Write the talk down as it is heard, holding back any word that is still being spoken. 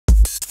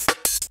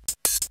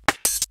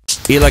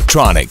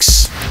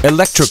electronics,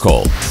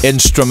 electrical,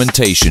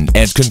 instrumentation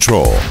and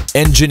control,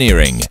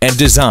 engineering and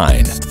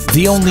design.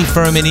 The only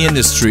firm in the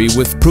industry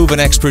with proven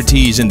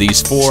expertise in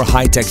these 4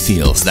 high-tech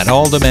fields that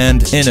all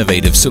demand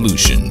innovative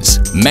solutions.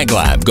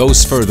 Meglab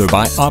goes further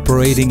by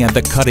operating at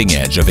the cutting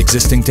edge of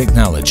existing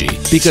technology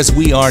because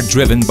we are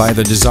driven by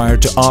the desire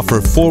to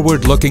offer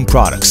forward-looking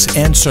products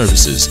and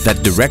services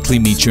that directly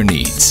meet your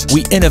needs.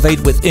 We innovate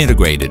with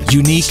integrated,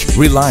 unique,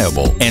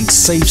 reliable, and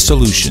safe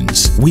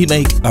solutions. We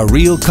make a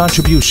real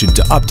contribution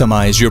to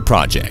optimize your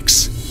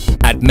projects.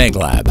 At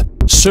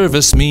Meglab,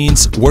 service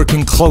means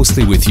working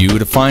closely with you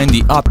to find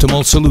the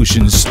optimal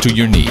solutions to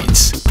your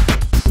needs.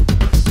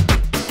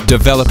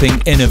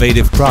 Developing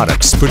innovative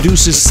products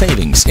produces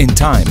savings in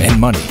time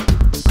and money.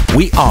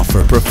 We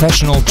offer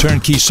professional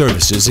turnkey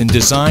services in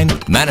design,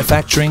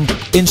 manufacturing,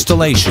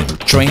 installation,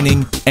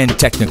 training, and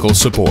technical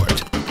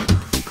support.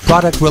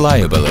 Product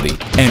reliability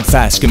and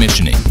fast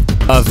commissioning.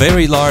 A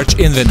very large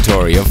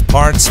inventory of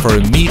parts for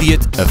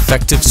immediate,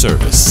 effective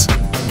service.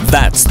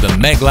 That's the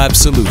Meglab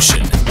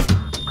solution.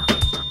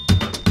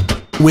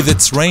 With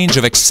its range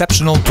of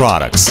exceptional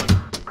products,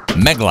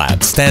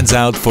 Meglab stands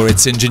out for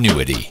its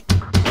ingenuity.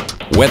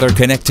 Whether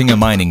connecting a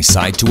mining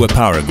site to a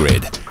power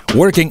grid,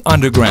 working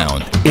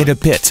underground, in a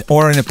pit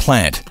or in a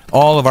plant,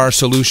 all of our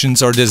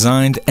solutions are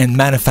designed and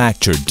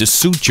manufactured to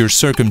suit your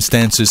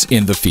circumstances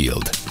in the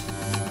field.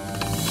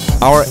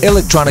 Our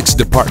electronics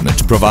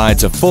department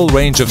provides a full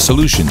range of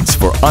solutions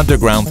for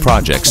underground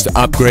projects to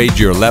upgrade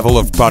your level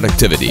of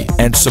productivity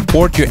and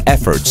support your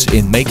efforts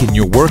in making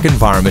your work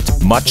environment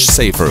much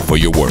safer for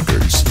your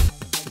workers.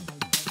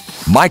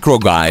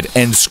 Microguide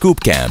and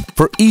ScoopCam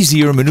for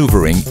easier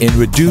maneuvering in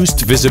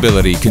reduced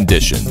visibility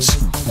conditions.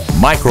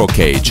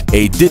 Microcage,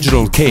 a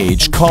digital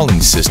cage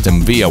calling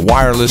system via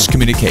wireless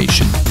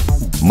communication.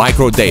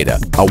 Microdata,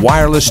 a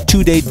wireless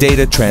 2-day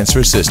data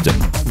transfer system.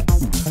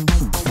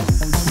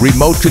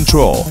 Remote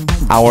control,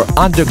 our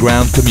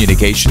underground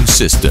communication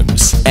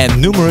systems, and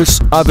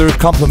numerous other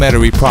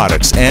complementary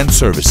products and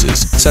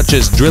services such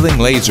as drilling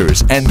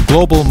lasers and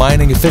global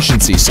mining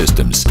efficiency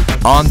systems,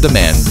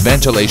 on-demand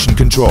ventilation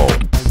control,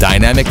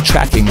 dynamic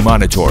tracking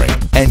monitoring,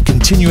 and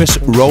continuous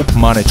rope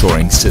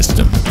monitoring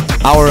system.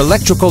 Our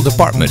electrical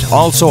department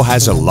also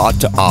has a lot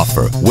to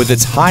offer with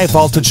its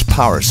high-voltage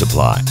power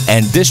supply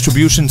and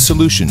distribution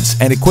solutions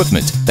and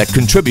equipment that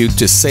contribute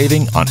to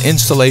saving on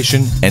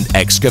installation and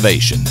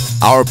excavation.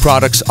 Our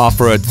products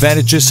offer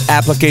advantageous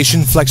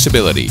application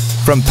flexibility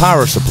from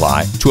power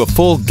supply to a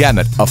full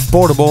gamut of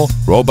portable,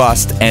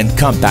 robust, and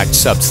compact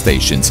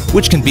substations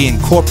which can be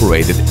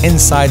incorporated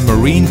inside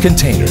marine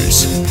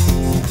containers.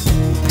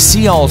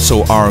 See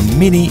also our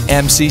Mini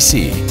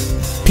MCC,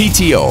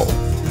 PTO,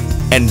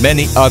 and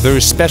many other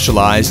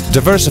specialized,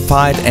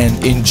 diversified,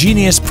 and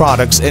ingenious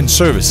products and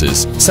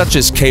services such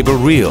as cable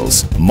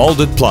reels,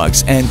 molded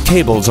plugs and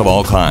cables of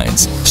all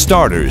kinds,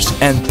 starters,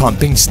 and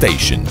pumping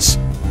stations.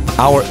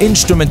 Our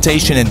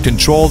instrumentation and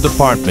control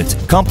department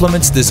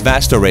complements this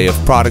vast array of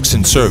products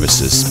and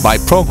services by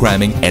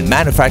programming and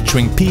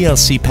manufacturing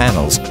PLC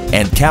panels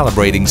and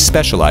calibrating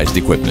specialized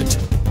equipment.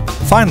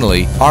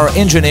 Finally, our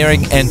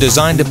engineering and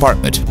design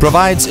department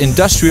provides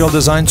industrial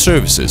design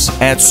services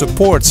and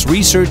supports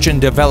research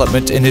and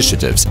development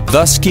initiatives,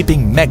 thus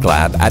keeping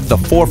Meglab at the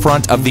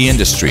forefront of the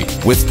industry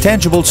with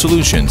tangible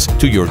solutions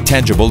to your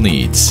tangible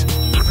needs.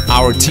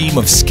 Our team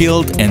of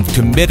skilled and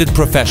committed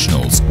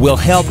professionals will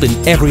help in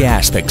every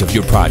aspect of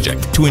your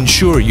project to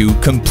ensure you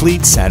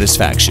complete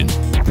satisfaction.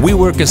 We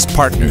work as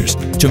partners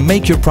to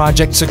make your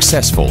project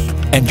successful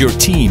and your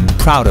team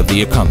proud of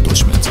the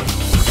accomplishment.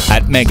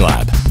 At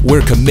Meglab,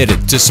 we're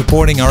committed to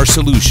supporting our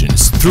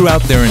solutions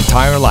throughout their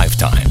entire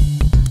lifetime.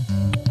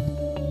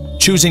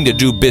 Choosing to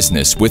do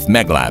business with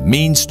Meglab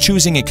means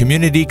choosing a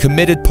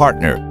community-committed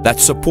partner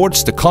that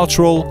supports the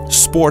cultural,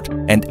 sport,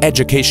 and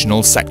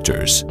educational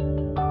sectors.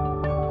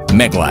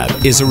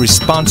 Meglab is a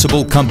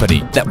responsible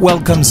company that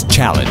welcomes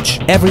challenge.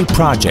 Every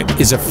project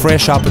is a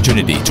fresh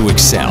opportunity to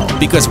excel.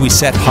 Because we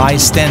set high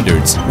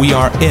standards, we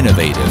are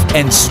innovative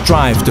and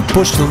strive to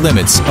push the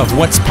limits of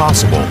what's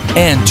possible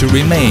and to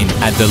remain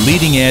at the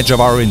leading edge of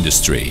our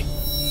industry.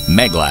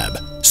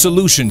 Meglab,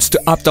 solutions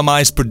to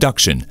optimize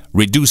production,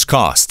 reduce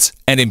costs,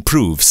 and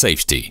improve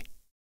safety.